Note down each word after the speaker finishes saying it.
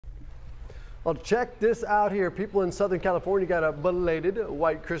Well, check this out here. People in Southern California got a belated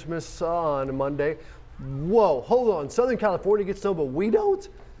white Christmas on Monday. Whoa, hold on. Southern California gets snow, but we don't?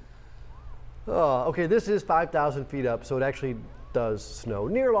 Okay, this is 5,000 feet up, so it actually does snow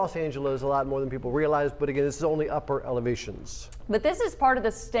near Los Angeles, a lot more than people realize, but again, this is only upper elevations. But this is part of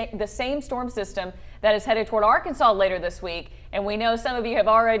the same storm system that is headed toward Arkansas later this week, and we know some of you have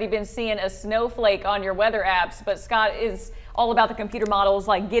already been seeing a snowflake on your weather apps, but Scott is all about the computer models,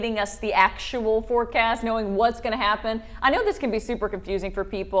 like getting us the actual forecast, knowing what's going to happen. I know this can be super confusing for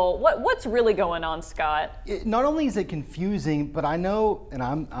people. What's really going on, Scott? Not only is it confusing, but I know, and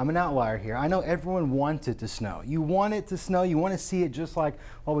I'm an outlier here, I know everyone wants it to snow. You want it to snow, you want to see it just like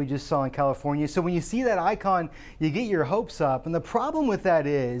what we just saw in California. So when you see that icon, you get your hopes up. And the problem with that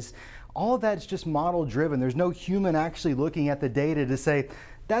is, all of that's just model driven. There's no human actually looking at the data to say,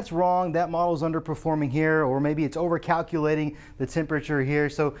 that's wrong, that model's underperforming here, or maybe it's overcalculating the temperature here.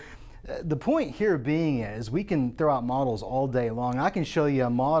 So the point here being is we can throw out models all day long. I can show you a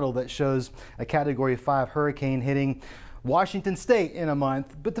model that shows a Category 5 hurricane hitting Washington State in a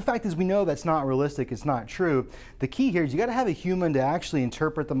month, but the fact is we know that's not realistic, it's not true. The key here is you got to have a human to actually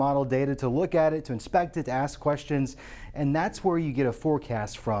interpret the model data, to look at it, to inspect it, to ask questions, and that's where you get a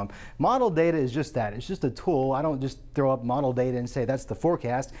forecast from. Model data is just that, it's just a tool. I don't just throw up model data and say that's the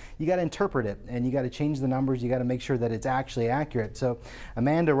forecast. You got to interpret it, and you got to change the numbers, you got to make sure that it's actually accurate. So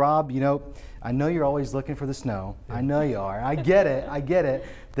Amanda, Rob, you know, I know you're always looking for the snow. I know you are. I get it. I get it.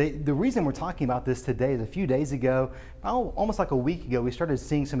 The reason we're talking about this today is a few days ago, almost like a week ago, we started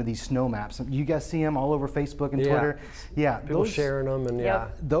seeing some of these snow maps. You guys see them all over Facebook and Twitter? Yeah. People sharing them, and yeah.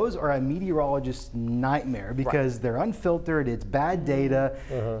 Those are a meteorologist's nightmare because they're unfiltered, it's bad data.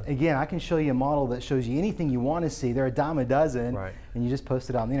 Again, I can show you a model that shows you anything you want to see. They're a dime a dozen, and you just post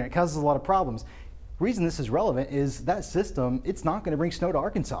it on the internet. It causes a lot of problems. Reason this is relevant is that system, it's not going to bring snow to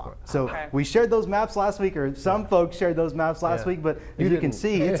Arkansas. So we shared those maps last week, or some folks shared those maps last week, but as you can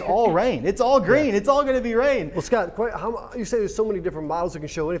see, it's all rain. It's all green. It's all going to be rain. Well, Scott, you say there's so many different models that can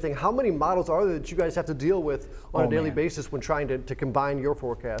show anything. How many models are there that you guys have to deal with on a daily basis when trying to combine your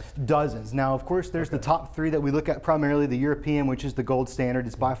forecast? Dozens. Now, of course, there's the top three that we look at, primarily the European, which is the gold standard.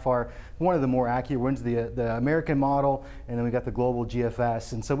 It's by far one of the more accurate ones, the American model, and then we got the global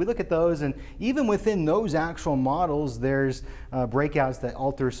GFS. And so we look at those, and even within those actual models, there's breakouts that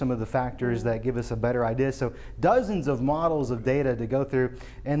alter some of the factors that give us a better idea. So dozens of models of data to go through,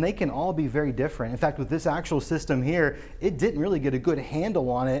 and they can all be very different. In fact, with this actual system here, it didn't really get a good handle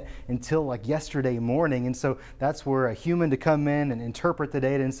on it until like yesterday morning. And so that's where a human to come in and interpret the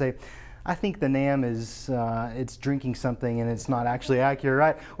data and say, I think the NAM is, it's drinking something and it's not actually accurate,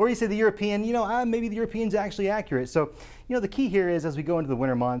 right? Or you say the European, you know, maybe the European's actually accurate. So, you know, the key here is as we go into the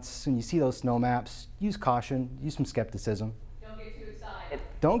winter months and you see those snow maps, use caution, use some skepticism. Don't get too excited.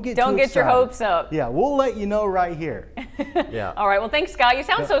 Don't get too excited. Don't get your hopes up. Yeah, we'll let you know right here. Yeah. All right, well, thanks, Scott. You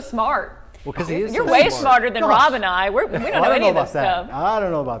sound so smart. Well, because he is You're so way smart. smarter than Rob and I. We don't know any of this stuff. I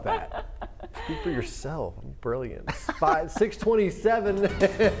don't know about that. Speak for yourself. I'm brilliant. 627.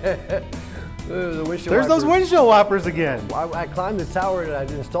 There's those windshield wipers again. I climbed the tower and I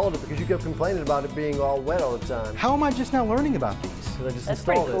installed it because you kept complaining about it being all wet all the time. How am I just now learning about these? Because I just That's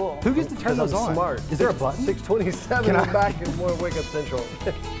installed pretty cool. it. Who gets to turn those on? Smart. Is there a button? 627. I'm back in More Wake Up Central.